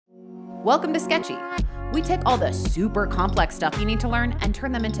Welcome to Sketchy. We take all the super complex stuff you need to learn and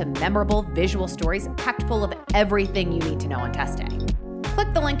turn them into memorable visual stories packed full of everything you need to know in testing.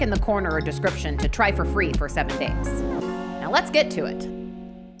 Click the link in the corner or description to try for free for 7 days. Now let's get to it.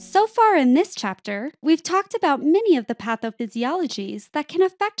 So far in this chapter, we've talked about many of the pathophysiologies that can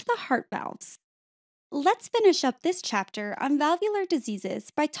affect the heart valves. Let's finish up this chapter on valvular diseases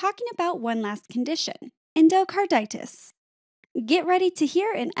by talking about one last condition, endocarditis. Get ready to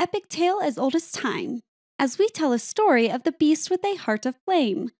hear an epic tale as old as time, as we tell a story of the beast with a heart of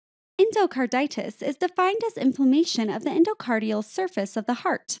flame. Endocarditis is defined as inflammation of the endocardial surface of the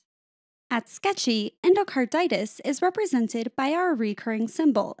heart. At Sketchy, endocarditis is represented by our recurring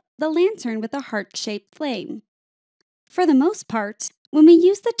symbol, the lantern with a heart-shaped flame. For the most part, when we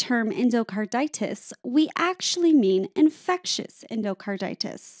use the term endocarditis, we actually mean infectious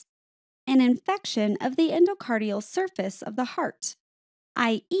endocarditis, an infection of the endocardial surface of the heart.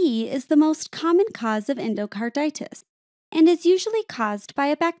 IE is the most common cause of endocarditis and is usually caused by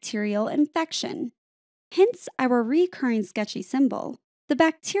a bacterial infection. Hence our recurring sketchy symbol, the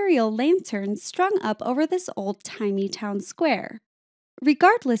bacterial lantern strung up over this old-timey town square.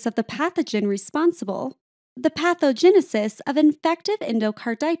 Regardless of the pathogen responsible, the pathogenesis of infective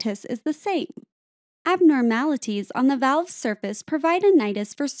endocarditis is the same. Abnormalities on the valve surface provide a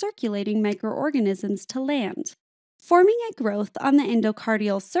nidus for circulating microorganisms to land, forming a growth on the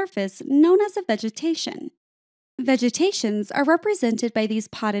endocardial surface known as a vegetation. Vegetations are represented by these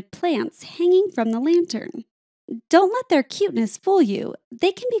potted plants hanging from the lantern. Don't let their cuteness fool you.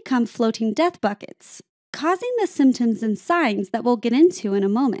 They can become floating death buckets, causing the symptoms and signs that we'll get into in a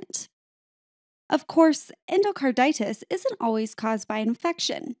moment. Of course, endocarditis isn't always caused by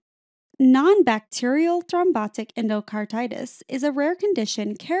infection. Nonbacterial thrombotic endocarditis is a rare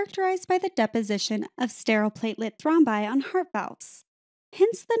condition characterized by the deposition of sterile platelet thrombi on heart valves,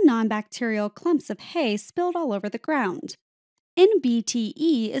 hence the nonbacterial clumps of hay spilled all over the ground.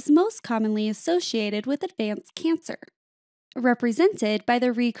 NBTE is most commonly associated with advanced cancer, represented by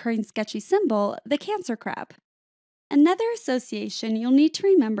the recurring sketchy symbol, the cancer crab. Another association you'll need to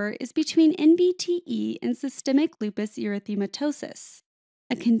remember is between NBTE and systemic lupus erythematosus,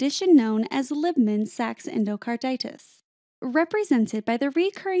 a condition known as Libman-Sachs endocarditis, represented by the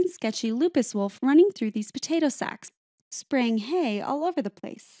recurring sketchy lupus wolf running through these potato sacks, spraying hay all over the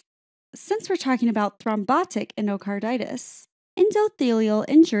place. Since we're talking about thrombotic endocarditis, endothelial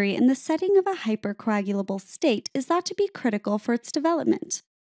injury in the setting of a hypercoagulable state is thought to be critical for its development.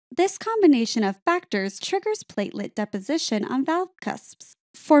 This combination of factors triggers platelet deposition on valve cusps,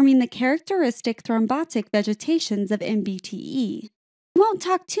 forming the characteristic thrombotic vegetations of NBTE. We won't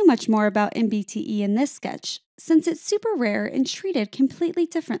talk too much more about NBTE in this sketch, since it's super rare and treated completely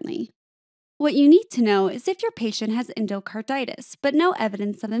differently. What you need to know is if your patient has endocarditis, but no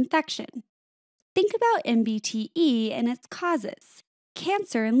evidence of infection. Think about NBTE and its causes,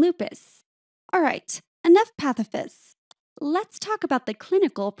 cancer and lupus. All right, enough pathophys. Let's talk about the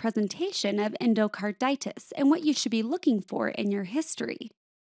clinical presentation of endocarditis and what you should be looking for in your history.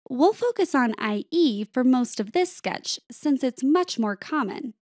 We'll focus on IE for most of this sketch since it's much more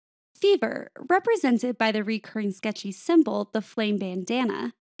common. Fever, represented by the recurring sketchy symbol, the flame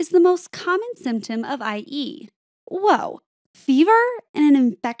bandana, is the most common symptom of IE. Whoa, fever in an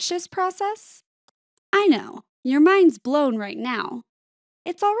infectious process? I know, your mind's blown right now.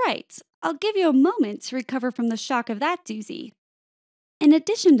 It's all right, I'll give you a moment to recover from the shock of that doozy. In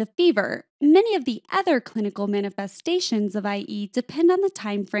addition to fever, many of the other clinical manifestations of IE depend on the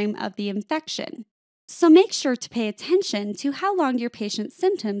time frame of the infection. So make sure to pay attention to how long your patient's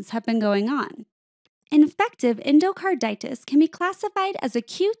symptoms have been going on. Infective endocarditis can be classified as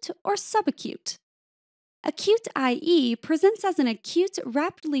acute or subacute. Acute IE presents as an acute,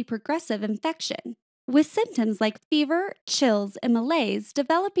 rapidly progressive infection, with symptoms like fever, chills, and malaise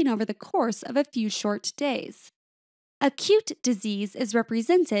developing over the course of a few short days. Acute disease is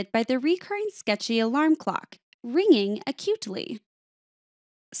represented by the recurring sketchy alarm clock, ringing acutely.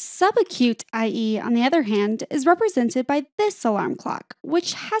 Subacute IE, on the other hand, is represented by this alarm clock,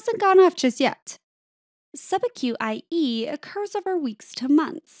 which hasn't gone off just yet. Subacute IE occurs over weeks to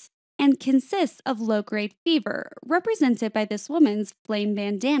months and consists of low-grade fever, represented by this woman's flame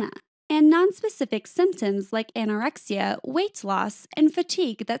bandana, and nonspecific symptoms like anorexia, weight loss, and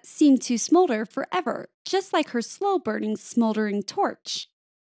fatigue that seem to smolder forever, just like her slow-burning, smoldering torch.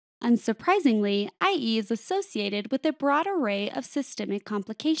 Unsurprisingly, IE is associated with a broad array of systemic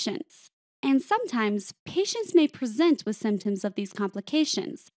complications, and sometimes patients may present with symptoms of these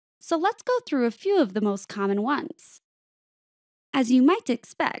complications, so let's go through a few of the most common ones. As you might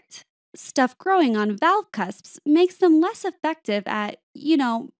expect, stuff growing on valve cusps makes them less effective at,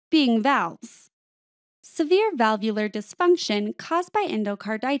 being valves. Severe valvular dysfunction caused by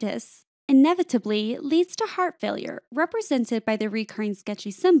endocarditis inevitably leads to heart failure, represented by the recurring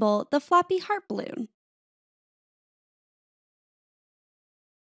sketchy symbol, the floppy heart balloon.